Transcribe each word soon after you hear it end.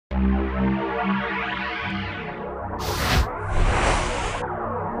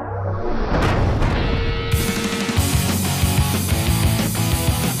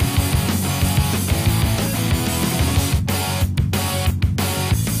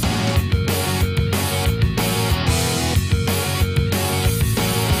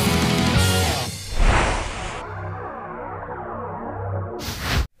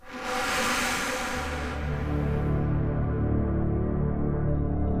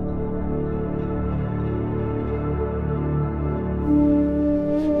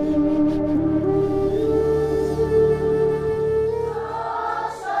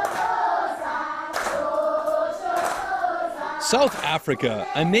South Africa,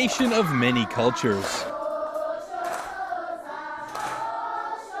 a nation of many cultures.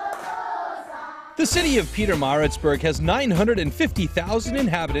 The city of Pietermaritzburg has 950,000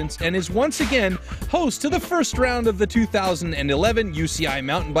 inhabitants and is once again host to the first round of the 2011 UCI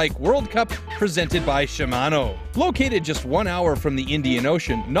Mountain Bike World Cup presented by Shimano. Located just 1 hour from the Indian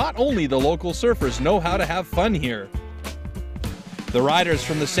Ocean, not only the local surfers know how to have fun here. The riders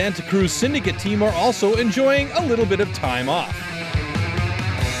from the Santa Cruz Syndicate team are also enjoying a little bit of time off.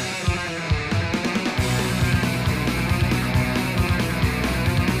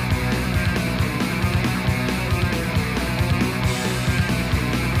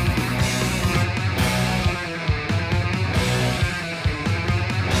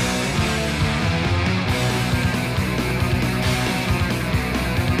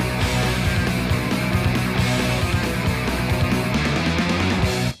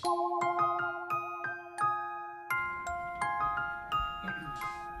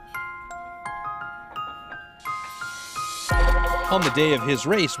 On the day of his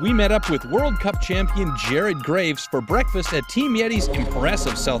race, we met up with World Cup champion Jared Graves for breakfast at Team Yeti's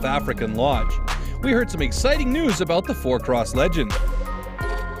impressive South African lodge. We heard some exciting news about the four-cross legend.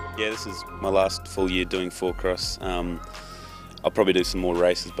 Yeah, this is my last full year doing four-cross. I'll probably do some more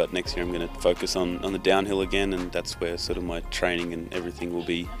races, but next year I'm going to focus on the downhill again, and that's where sort of my training and everything will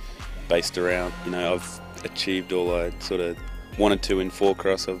be based around. You know, I've achieved all I sort of wanted to in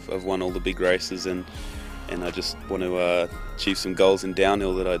four-cross. I've won all the big races, and I just want to achieve some goals in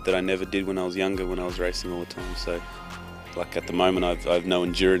downhill that I never did when I was younger, when I was racing all the time. So, like at the moment, I've no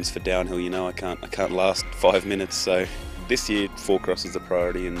endurance for downhill. You know, I can't last 5 minutes. So, this year four-cross is the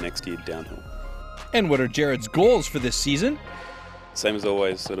priority, and next year downhill. And what are Jared's goals for this season? Same as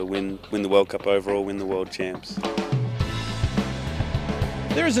always, sort of win the World Cup overall, win the World Champs.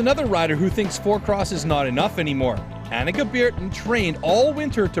 There is another rider who thinks four-cross is not enough anymore. Anneke Beerten trained all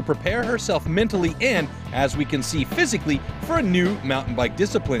winter to prepare herself mentally and, as we can see, physically for a new mountain bike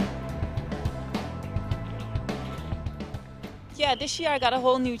discipline. Yeah, this year I got a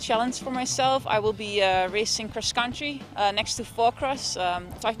whole new challenge for myself. I will be racing cross country next to four-cross. So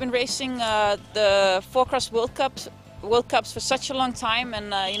I've been racing the four-cross World Cups for such a long time,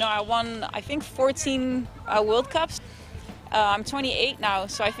 and you know, I won I think 14 World Cups. I'm 28 now,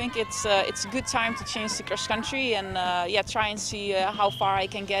 so I think it's a good time to change to cross country and yeah, try and see how far I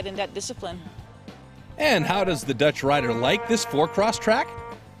can get in that discipline. And how does the Dutch rider like this four-cross track?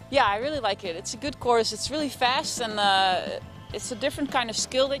 Yeah, I really like it. It's a good course. It's really fast, and it's a different kind of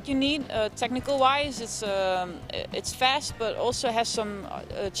skill that you need. Technical-wise, it's fast, but also has some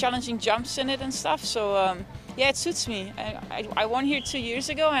challenging jumps in it and stuff. So yeah, it suits me. I won here 2 years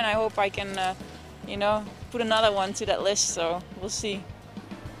ago, and I hope I can, you know, put another one to that list, so we'll see.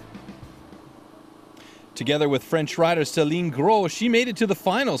 Together with French rider Céline Gros, she made it to the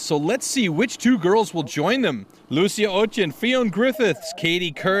finals, so let's see which two girls will join them. Lucia Oetjen, Fionn Griffiths,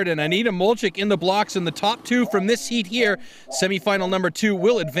 Katie Kurd, and Anita Molcik in the blocks, and the top two from this heat here. Semi-final number 2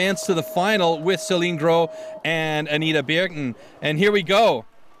 will advance to the final with Céline Gros and Anneke Beerten. And here we go.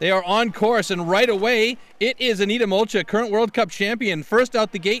 They are on course, and right away, it is Anita Molcik, current World Cup champion, first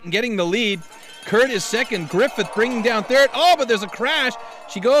out the gate and getting the lead. Kurd is second, Griffith bringing down third. Oh, but there's a crash.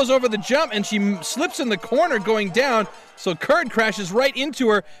 She goes over the jump, and she slips in the corner going down. So Kurd crashes right into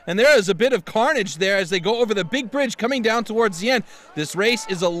her, and there is a bit of carnage there as they go over the big bridge coming down towards the end. This race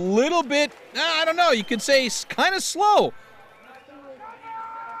is a little bit, I don't know, you could say kind of slow.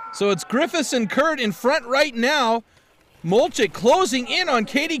 So it's Griffiths and Kurd in front right now. Molcik closing in on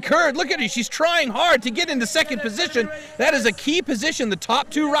Katie Kurd. Look at her, she's trying hard to get into second position. That is a key position. The top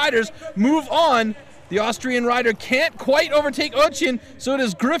two riders move on. The Austrian rider can't quite overtake Oetjen, so it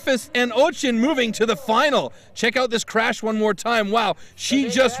is Griffiths and Oetjen moving to the final. Check out this crash one more time. Wow, she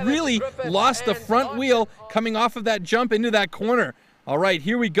just really lost the front wheel coming off of that jump into that corner. All right,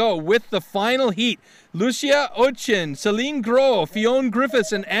 here we go with the final heat. Lucia Oetjen, Céline Gros, Fionn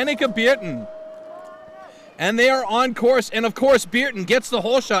Griffiths, and Anneke Beerten. And they are on course, and of course Beerten gets the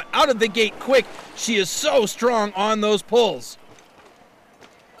hole shot out of the gate quick. She is so strong on those pulls.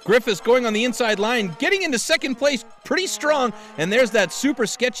 Griffiths going on the inside line, getting into second place pretty strong, and there's that super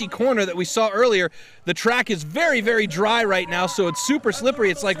sketchy corner that we saw earlier. The track is very, very dry right now, so it's super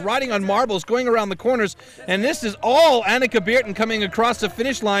slippery. It's like riding on marbles going around the corners, and this is all Anneke Beerten coming across the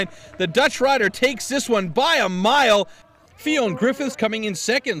finish line. The Dutch rider takes this one by a mile. Fionn Griffiths coming in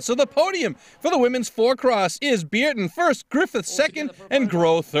second, so the podium for the women's four-cross is Beerten first, Griffiths second, and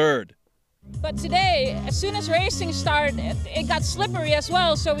Gros third. But today, as soon as racing started, it got slippery as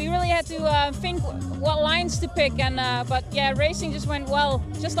well, so we really had to think what lines to pick. And but yeah, racing just went well,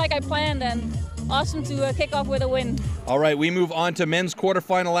 just like I planned, and awesome to kick off with a win. All right, we move on to men's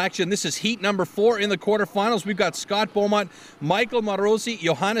quarterfinal action. This is heat number 4 in the quarterfinals. We've got Scott Beaumont, Michael Marosi,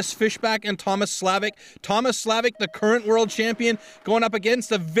 Johannes Fischbach, and Thomas Slavik. Thomas Slavik, the current world champion, going up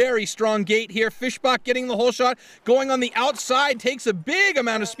against a very strong gate here. Fischbach getting the whole shot, going on the outside, takes a big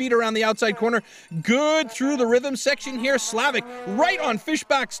amount of speed around the outside corner. Good through the rhythm section here. Slavik right on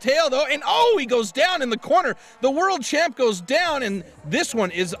Fischbach's tail, though, and oh, he goes down in the corner. The world champ goes down, and this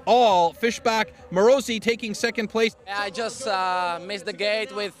one is all Fischbach. Marosi taking second place. I just missed the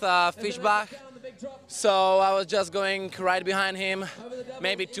gate with Fischbach, so I was just going right behind him,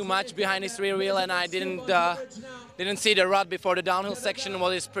 maybe too much behind his rear wheel, and I didn't see the rod before the downhill section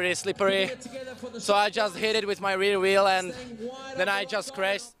was pretty slippery, so I just hit it with my rear wheel, and then I just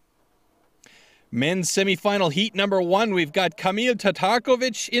crashed. Men's semifinal heat number 1, we've got Kamil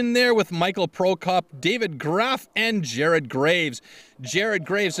Tatarkovic in there with Michael Prokop, David Graf, and Jared Graves. Jared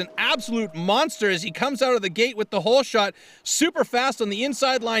Graves, an absolute monster as he comes out of the gate with the whole shot, super fast on the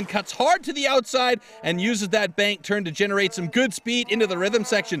inside line, cuts hard to the outside, and uses that bank turn to generate some good speed into the rhythm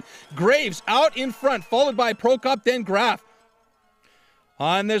section. Graves out in front, followed by Prokop, then Graf.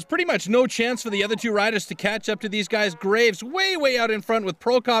 And there's pretty much no chance for the other two riders to catch up to these guys. Graves way out in front with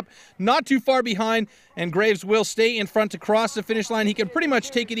Prokop not too far behind, and Graves will stay in front to cross the finish line. He can pretty much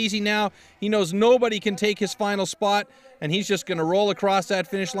take it easy now. He knows nobody can take his final spot, and he's just going to roll across that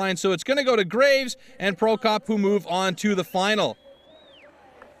finish line. So it's going to go to Graves and Prokop, who move on to the final.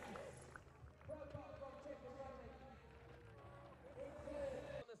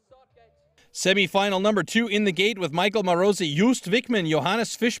 Semi-final number 2 in the gate with Michael Marosi, Joost Wickman,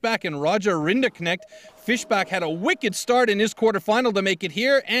 Johannes Fischbach, and Roger Rinderknecht. Fischbach had a wicked start in his quarterfinal to make it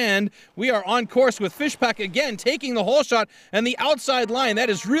here, and we are on course with Fischbach again taking the whole shot and the outside line. That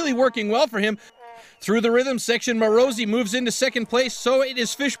is really working well for him. Through the rhythm section, Marosi moves into second place, so it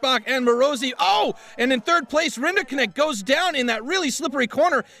is Fischbach and Marosi. Oh, and in third place, Rinderknecht goes down in that really slippery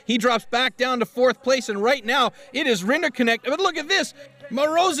corner. He drops back down to 4th place, and right now it is Rinderknecht. But look at this.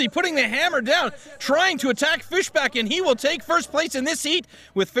 Marosi putting the hammer down, trying to attack Fischbach, and he will take first place in this heat.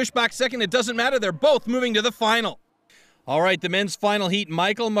 With Fischbach second, it doesn't matter. They're both moving to the final. All right, the men's final heat,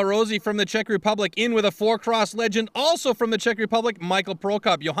 Michael Marosi from the Czech Republic in with a 4-cross legend. Also from the Czech Republic, Michael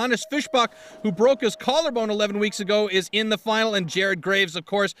Prokop. Johannes Fischbach, who broke his collarbone 11 weeks ago, is in the final. And Jared Graves, of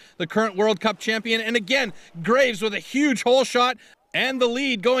course, the current World Cup champion. And again, Graves with a huge hole shot. And the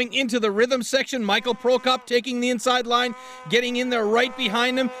lead going into the rhythm section. Michael Prokop taking the inside line, getting in there right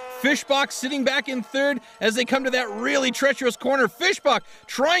behind him. Fischbach sitting back in third as they come to that really treacherous corner. Fischbach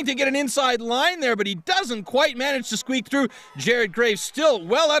trying to get an inside line there, but he doesn't quite manage to squeak through. Jared Graves still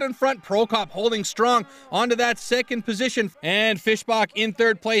well out in front. Prokop holding strong onto that second position. And Fischbach in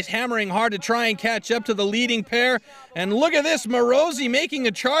third place, hammering hard to try and catch up to the leading pair. And look at this, Marosi making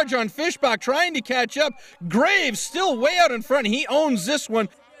a charge on Fischbach, trying to catch up. Graves still way out in front. He owns this one.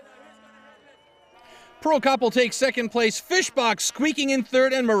 Prokop will take second place, Fischbach squeaking in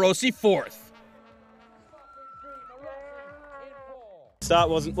third, and Marosi 4th. Start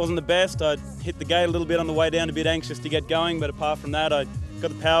wasn't the best. I hit the gate a little bit on the way down, a bit anxious to get going, but apart from that, I got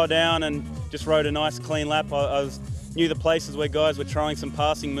the power down and just rode a nice clean lap. I knew the places where guys were trying some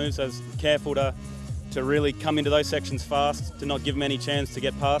passing moves, so I was careful to really come into those sections fast, to not give them any chance to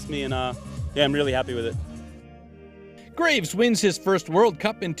get past me, and yeah, I'm really happy with it. Graves wins his first World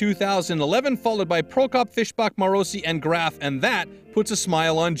Cup in 2011, followed by Prokop, Fischbach, Marosi, and Graf, and that puts a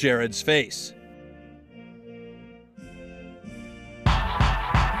smile on Jared's face.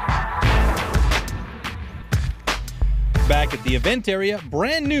 Back at the event area,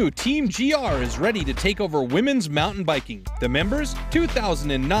 brand new Team GR is ready to take over women's mountain biking. The members,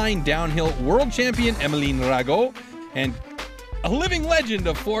 2009 downhill world champion Emmeline Ragot, and a living legend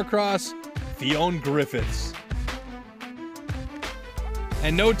of 4-cross, Fionn Griffiths.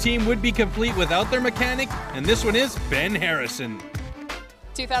 And no team would be complete without their mechanic, and this one is Ben Harrison.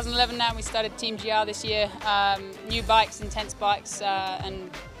 2011 now, we started Team GR this year. New bikes, intense bikes, and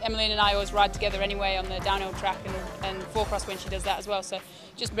Emmeline and I always ride together anyway on the downhill track and 4-cross when she does that as well. So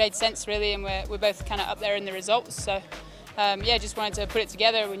just made sense really, and we're both kind of up there in the results. So yeah, just wanted to put it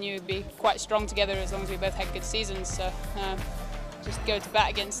together. We knew we'd be quite strong together as long as we both had good seasons. So just go to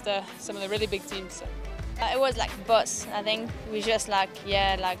bat against some of the really big teams. So. It was like boss, I think. We just like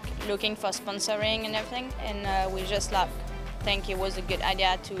looking for sponsoring and everything, and we just think it was a good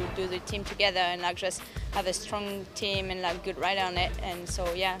idea to do the team together and just have a strong team and good rider on it, and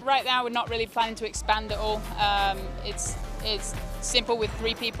so yeah. Right now we're not really planning to expand at all. It's simple with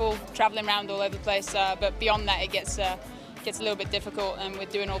 3 people traveling around all over the place, but beyond that it gets a little bit difficult, and we're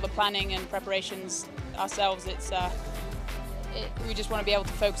doing all the planning and preparations ourselves. we just want to be able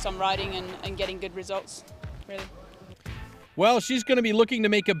to focus on riding and getting good results, really. Well, she's going to be looking to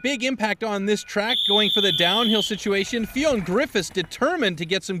make a big impact on this track, going for the downhill situation. Fionn Griffiths determined to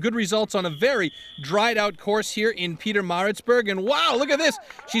get some good results on a very dried out course here in Pietermaritzburg. And wow, look at this.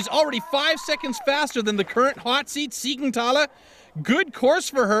 She's already 5 seconds faster than the current hot seat, Siegenthaler. Good course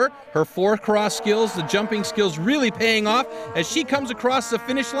for her. Her four-cross skills, the jumping skills really paying off as she comes across the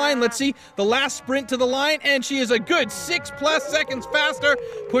finish line. Let's see the last sprint to the line, and she is a good 6+ seconds faster,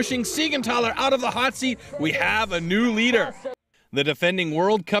 pushing Siegenthaler out of the hot seat. We have a new leader. The defending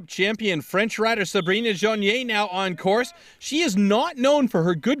World Cup champion French rider Sabrina Jounier now on course. She is not known for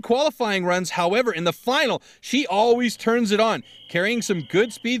her good qualifying runs. However, in the final, she always turns it on, carrying some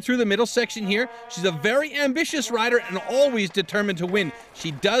good speed through the middle section here. She's a very ambitious rider and always determined to win.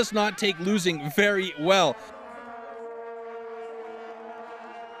 She does not take losing very well.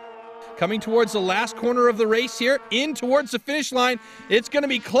 Coming towards the last corner of the race here, in towards the finish line. It's going to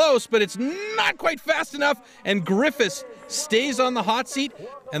be close, but it's not quite fast enough, and Griffiths stays on the hot seat,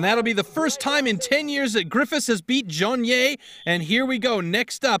 and that'll be the first time in 10 years that Griffiths has beat Jounier. And here we go.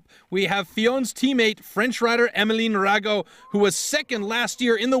 Next up, we have Fionn's teammate, French rider Emeline Rago, who was second last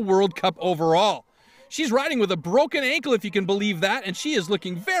year in the World Cup overall. She's riding with a broken ankle, if you can believe that, and she is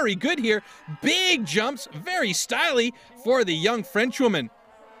looking very good here. Big jumps, very stylish for the young Frenchwoman.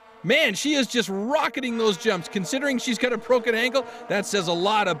 Man, she is just rocketing those jumps. Considering she's got a broken ankle, that says a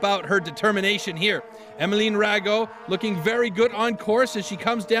lot about her determination here. Emeline Rago looking very good on course as she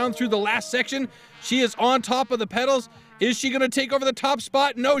comes down through the last section. She is on top of the pedals. Is she going to take over the top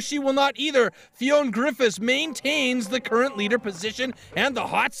spot? No, she will not either. Fionn Griffiths maintains the current leader position and the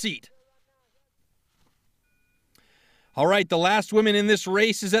hot seat. All right, the last woman in this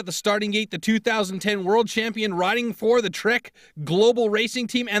race is at the starting gate, the 2010 world champion riding for the Trek Global Racing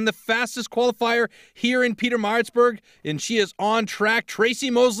Team and the fastest qualifier here in Pietermaritzburg. And she is on track. Tracy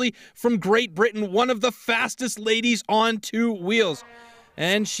Mosley from Great Britain, one of the fastest ladies on two wheels.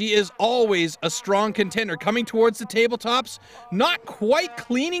 And she is always a strong contender. Coming towards the tabletops, not quite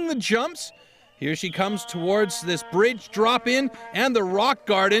cleaning the jumps. Here she comes towards this bridge drop in and the rock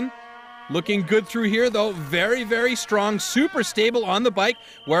garden. Looking good through here, though. Very, very strong. Super stable on the bike,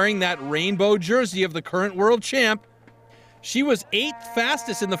 wearing that rainbow jersey of the current world champ. She was 8th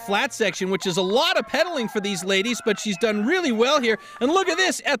fastest in the flat section, which is a lot of pedaling for these ladies, but she's done really well here. And look at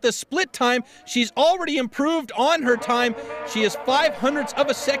this, at the split time, she's already improved on her time. She is 0.05 of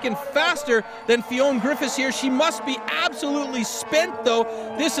a second faster than Fionn Griffiths here. She must be absolutely spent, though.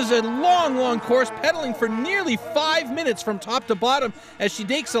 This is a long, long course, pedaling for nearly 5 minutes from top to bottom as she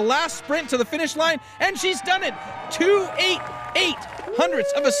takes the last sprint to the finish line, and she's done it. 2.88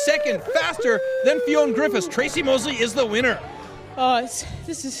 of a second faster than Fionn Griffiths. Tracy Mosley is the winner. Oh,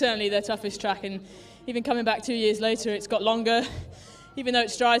 this is certainly their toughest track, and even coming back 2 years later, it's got longer. Even though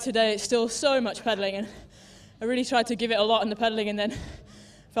it's dry today, it's still so much pedalling, and I really tried to give it a lot in the pedalling, and then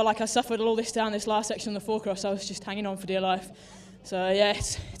felt like I suffered all this down this last section of the four-cross. I was just hanging on for dear life. So yeah,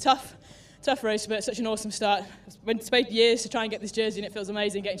 it's tough race, but it's such an awesome start. I've spent years to try and get this jersey, and it feels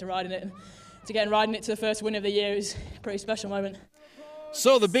amazing getting to ride in it. And to get riding it to the first win of the year is a pretty special moment.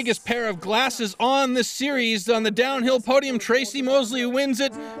 So the biggest pair of glasses on this series on the downhill podium. Tracy Mosley wins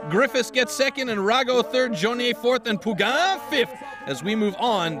it. Griffiths gets second and Rago third, Jounier fourth, and Pougin fifth as we move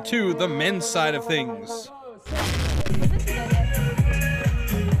on to the men's side of things.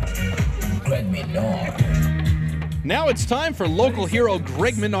 Now it's time for local hero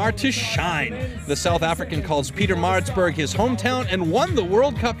Greg Minnaar to shine. The South African calls Pietermaritzburg his hometown and won the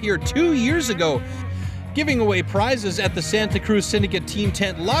World Cup here 2 years ago. Giving away prizes at the Santa Cruz Syndicate Team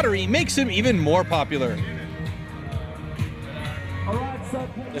Tent Lottery makes him even more popular.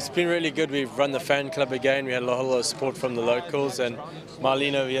 It's been really good. We've run the fan club again. We had a whole lot of support from the locals, and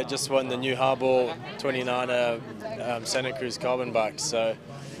Marlene here just won the new Harbor 29er Santa Cruz carbon bike. So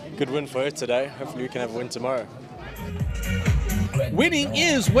good win for her today. Hopefully we can have a win tomorrow. Winning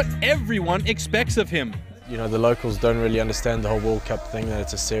is what everyone expects of him. You know, the locals don't really understand the whole World Cup thing, that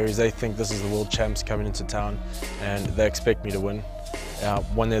it's a series. They think this is the world champs coming into town, and they expect me to win.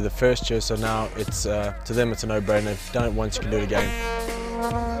 Won there the first year, so now it's to them it's a no-brainer. If you've done it once, you can do it again.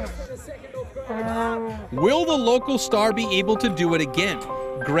 Will the local star be able to do it again?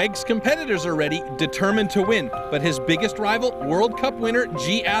 Greg's competitors are ready, determined to win, but his biggest rival, World Cup winner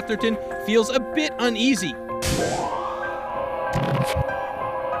G. Atherton, feels a bit uneasy.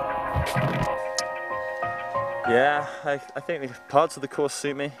 Yeah, I think the parts of the course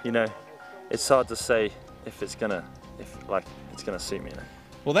suit me. You know, it's hard to say if it's gonna suit me. You know?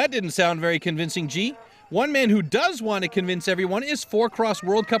 Well, that didn't sound very convincing, G. One man who does want to convince everyone is 4-cross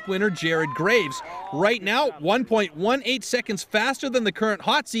World Cup winner Jared Graves. Right now, 1.18 seconds faster than the current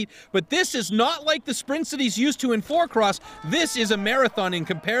hot seat, but this is not like the sprints that he's used to in 4-cross. This is a marathon in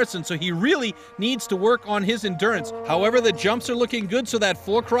comparison, so he really needs to work on his endurance. However, the jumps are looking good, so that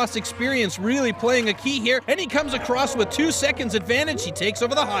 4-cross experience really playing a key here, and he comes across with 2 seconds advantage. He takes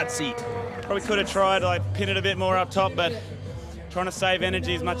over the hot seat. Probably could have tried to pin it a bit more up top, but trying to save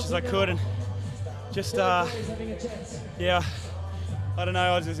energy as much as I could, and just, yeah, I don't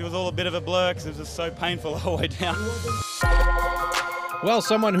know, it was all a bit of a blur because it was just so painful the whole way down. Well,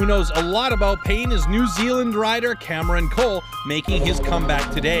 someone who knows a lot about pain is New Zealand rider Cameron Cole, making his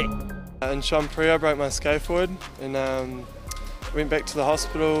comeback today. In Champri, I broke my scaphoid and went back to the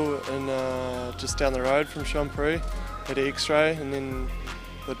hospital and just down the road from Champri, had an x-ray, and then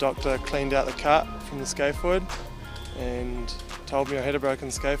the doctor cleaned out the cut from the scaphoid and told me I had a broken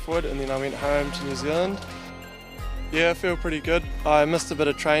scaphoid, and then I went home to New Zealand. Yeah, I feel pretty good. I missed a bit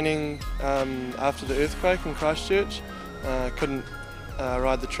of training after the earthquake in Christchurch. Couldn't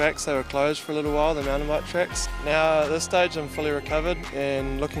ride the tracks, they were closed for a little while, the mountain bike tracks. Now at this stage I'm fully recovered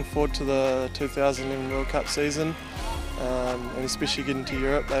and looking forward to the 2011 World Cup season and especially getting to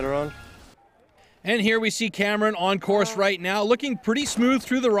Europe later on. And here we see Cameron on course right now, looking pretty smooth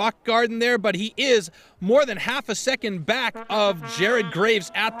through the rock garden there, but he is more than half a second back of Jared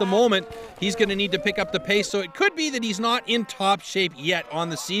Graves at the moment. He's going to need to pick up the pace, so it could be that he's not in top shape yet on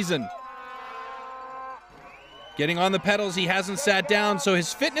the season. Getting on the pedals, he hasn't sat down, so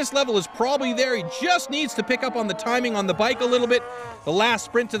his fitness level is probably there. He just needs to pick up on the timing on the bike a little bit. The last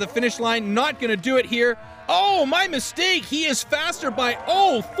sprint to the finish line, not going to do it here. Oh, my mistake. He is faster by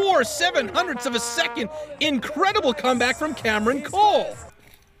 0.47 of a second. Incredible comeback from Cameron Cole.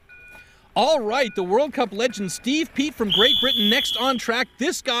 All right, the World Cup legend Steve Peat from Great Britain next on track.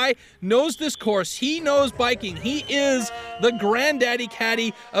 This guy knows this course. He knows biking. He is the granddaddy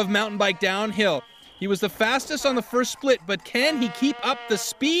caddy of mountain bike downhill. He was the fastest on the first split, but can he keep up the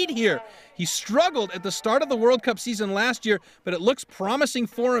speed here? He struggled at the start of the World Cup season last year, but it looks promising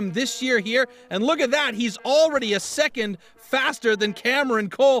for him this year here. And look at that, he's already a second faster than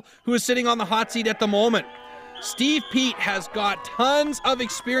Cameron Cole, who is sitting on the hot seat at the moment. Steve Peat has got tons of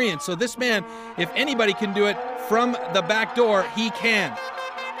experience, so this man, if anybody can do it from the back door, he can.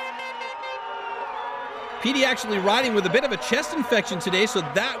 Petey actually riding with a bit of a chest infection today, so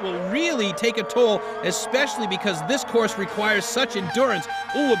that will really take a toll, especially because this course requires such endurance.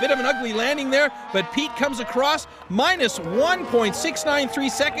 Ooh, a bit of an ugly landing there, but Pete comes across minus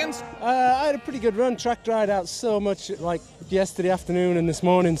 1.693 seconds. I had a pretty good run, track dried out so much like yesterday afternoon and this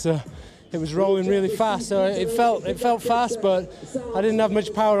morning, so it was rolling really fast, so it felt fast, but I didn't have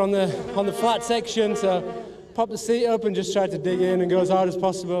much power on the flat section, so popped the seat up and just tried to dig in and go as hard as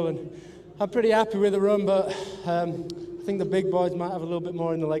possible. And I'm pretty happy with the run, but I think the big boys might have a little bit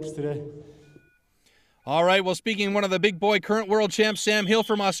more in the legs today. All right, well, speaking of one of the big boy current world champs, Sam Hill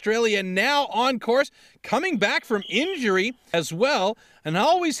from Australia, now on course, coming back from injury as well, and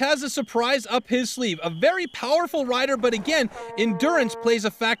always has a surprise up his sleeve. A very powerful rider, but again, endurance plays a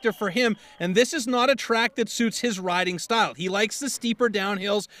factor for him, and this is not a track that suits his riding style. He likes the steeper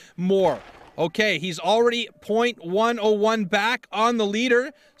downhills more. Okay, he's already 0.101 back on the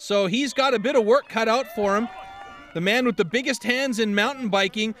leader, so he's got a bit of work cut out for him. The man with the biggest hands in mountain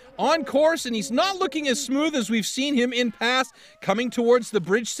biking on course, and he's not looking as smooth as we've seen him in past, coming towards the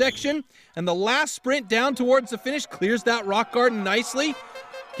bridge section. And the last sprint down towards the finish clears that rock garden nicely.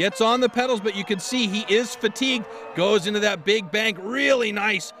 Gets on the pedals, but you can see he is fatigued. Goes into that big bank, really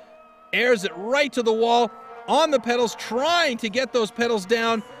nice. Airs it right to the wall, on the pedals, trying to get those pedals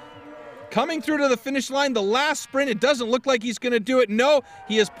down. Coming through to the finish line, the last sprint, it doesn't look like he's going to do it. No,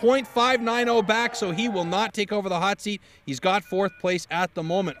 he is 0.590 back, so he will not take over the hot seat. He's got 4th place at the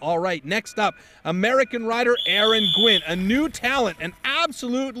moment. All right, next up, American rider Aaron Gwynn, a new talent, an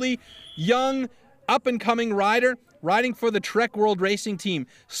absolutely young, up-and-coming rider, riding for the Trek World Racing Team.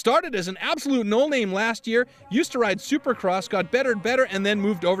 Started as an absolute no-name last year, used to ride Supercross, got better and better, and then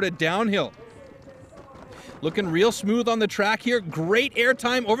moved over to downhill. Looking real smooth on the track here. Great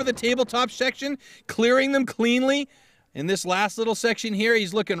airtime over the tabletop section, clearing them cleanly. In this last little section here,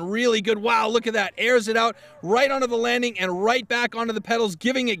 he's looking really good. Wow, look at that. Airs it out right onto the landing and right back onto the pedals,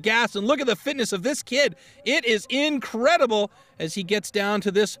 giving it gas. And look at the fitness of this kid. It is incredible as he gets down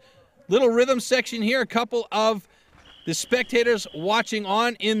to this little rhythm section here. A couple of the spectators watching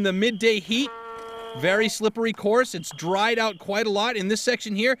on in the midday heat. Very slippery course. It's dried out quite a lot. In this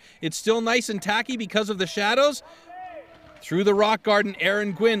section here, it's still nice and tacky because of the shadows. Through the rock garden,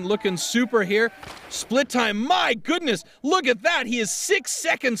 Aaron Gwyn looking super here. Split time, my goodness, look at that. He is 6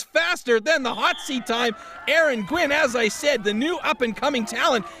 seconds faster than the hot seat time. Aaron Gwyn, as I said, the new up-and-coming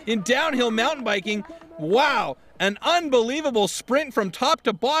talent in downhill mountain biking. Wow, an unbelievable sprint from top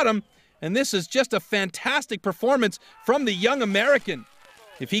to bottom. And this is just a fantastic performance from the young American.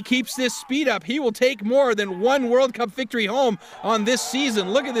 If he keeps this speed up, he will take more than one World Cup victory home on this season.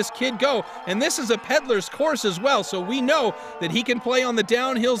 Look at this kid go. And this is a peddler's course as well, so we know that he can play on the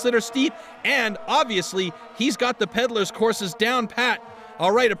downhills that are steep, and obviously he's got the peddler's courses down pat.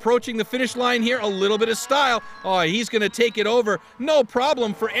 All right, approaching the finish line here, a little bit of style. Oh, he's going to take it over. No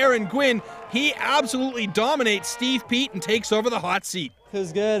problem for Aaron Gwyn. He absolutely dominates Steve Pete and takes over the hot seat. It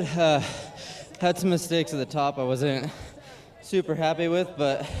was good. Had some mistakes at the top I wasn't super happy with,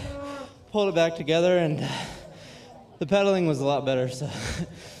 but pulled it back together, and the pedaling was a lot better, so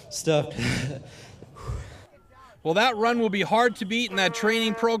stoked. Well, that run will be hard to beat, and that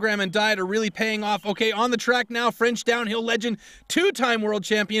training program and diet are really paying off. Okay, on the track now, French downhill legend, two-time world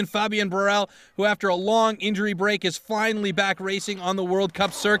champion Fabien Barel, who after a long injury break is finally back racing on the World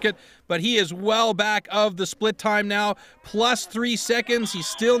Cup circuit, but he is well back of the split time now, plus 3 seconds. He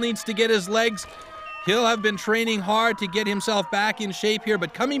still needs to get his legs. He'll have been training hard to get himself back in shape here,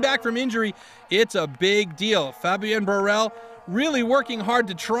 but coming back from injury, it's a big deal. Fabien Barel really working hard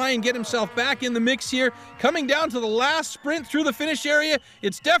to try and get himself back in the mix here. Coming down to the last sprint through the finish area,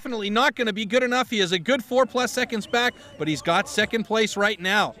 it's definitely not going to be good enough. He is a good 4+ seconds back, but he's got second place right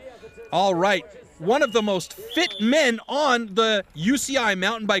now. All right. One of the most fit men on the UCI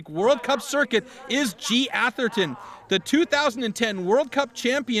mountain bike World Cup circuit is G. Atherton, the 2010 World Cup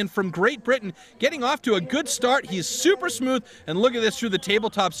champion from Great Britain, getting off to a good start. He's super smooth, and look at this through the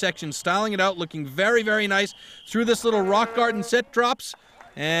tabletop section, styling it out, looking very, very nice through this little rock garden set drops,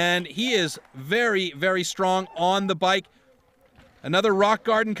 and he is very, very strong on the bike. Another rock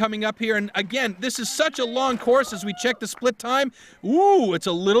garden coming up here, and again, this is such a long course as we check the split time. Ooh, it's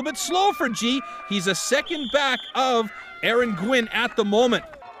a little bit slow for G. He's a second back of Aaron Gwyn at the moment.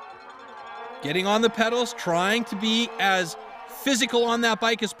 Getting on the pedals, trying to be as physical on that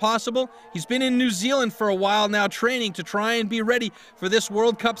bike as possible. He's been in New Zealand for a while now training to try and be ready for this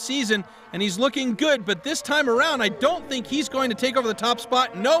World Cup season, and he's looking good, but this time around I don't think he's going to take over the top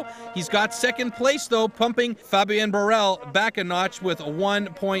spot. No, he's got second place though, pumping Fabien Barel back a notch with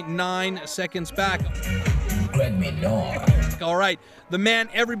 1.9 seconds back. All right, the man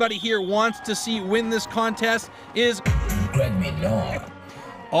everybody here wants to see win this contest is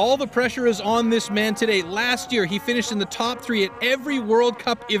all the pressure is on this man today. Last year, he finished in the top 3 at every World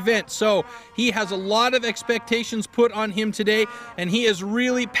Cup event, so he has a lot of expectations put on him today, and he is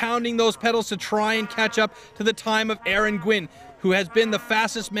really pounding those pedals to try and catch up to the time of Aaron Gwyn, who has been the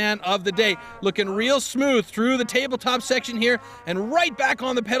fastest man of the day. Looking real smooth through the tabletop section here and right back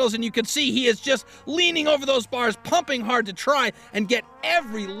on the pedals, and you can see he is just leaning over those bars, pumping hard to try and get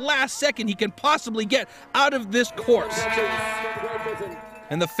every last second he can possibly get out of this course.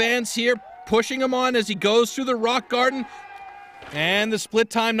 And the fans here pushing him on as he goes through the rock garden. And the split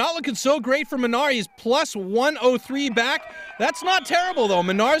time not looking so great for Menard. He's plus 103 back. That's not terrible though.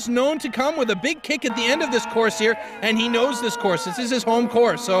 Menard's known to come with a big kick at the end of this course here, and he knows this course. This is his home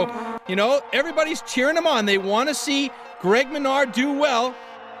course. So, you know, everybody's cheering him on. They want to see Greg Menard do well.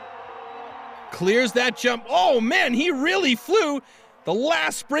 Clears that jump. Oh man, he really flew. The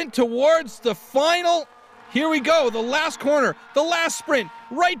last sprint towards the final. Here we go, the last corner, the last sprint,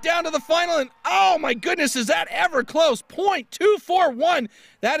 right down to the final, and oh my goodness, is that ever close? 0.241.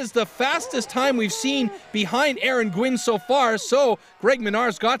 That is the fastest time we've seen behind Aaron Gwyn so far, so Greg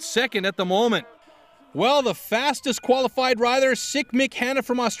Menard's got second at the moment. Well, the fastest qualified rider, Sick Mick Hanna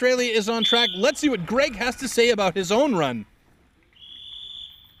from Australia, is on track. Let's see what Greg has to say about his own run.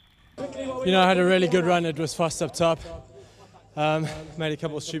 You know, I had a really good run. It was fast up top. Made a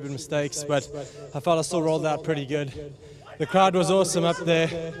couple of stupid mistakes, but I felt I still rolled out pretty good. The crowd was awesome up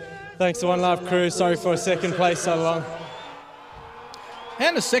there. Thanks to One Life crew. Sorry for second place so long.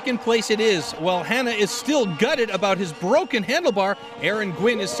 And second place it is. While Hanna is still gutted about his broken handlebar, Aaron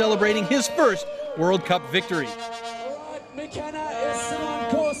Gwyn is celebrating his first World Cup victory. All right, Mick Hanna is still on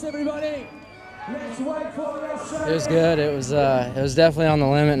course, everybody. Let's wait for the rest. It was good. It was definitely on the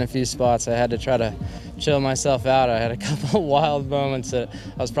limit in a few spots. I had to try to chill myself out. I had a couple of wild moments that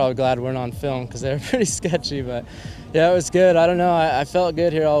I was probably glad weren't on film because they were pretty sketchy, but yeah, it was good. I don't know, I felt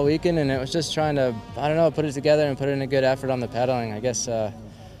good here all weekend, and it was just trying to, I don't know, put it together and put in a good effort on the pedaling. I guess, I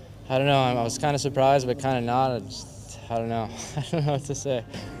don't know, I was kind of surprised, but kind of not. I don't know. I don't know what to say.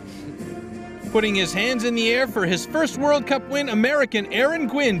 Putting his hands in the air for his first World Cup win, American Aaron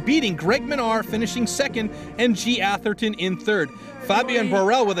Gwynn beating Greg Menard, finishing second, and G. Atherton in third. Fabian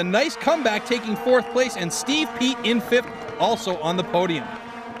Borrell with a nice comeback, taking fourth place, and Steve Peat in fifth, also on the podium.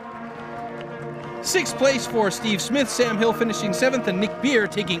 Sixth place for Steve Smith, Sam Hill finishing seventh, and Nick Beer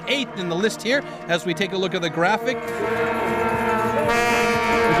taking eighth in the list here as we take a look at the graphic.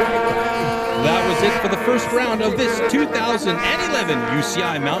 That was it for the first round of this 2011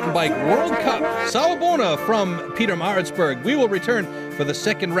 UCI Mountain Bike World Cup. Sawabona from Pietermaritzburg. We will return for the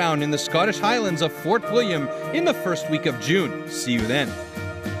second round in the Scottish Highlands of Fort William in the first week of June. See you then.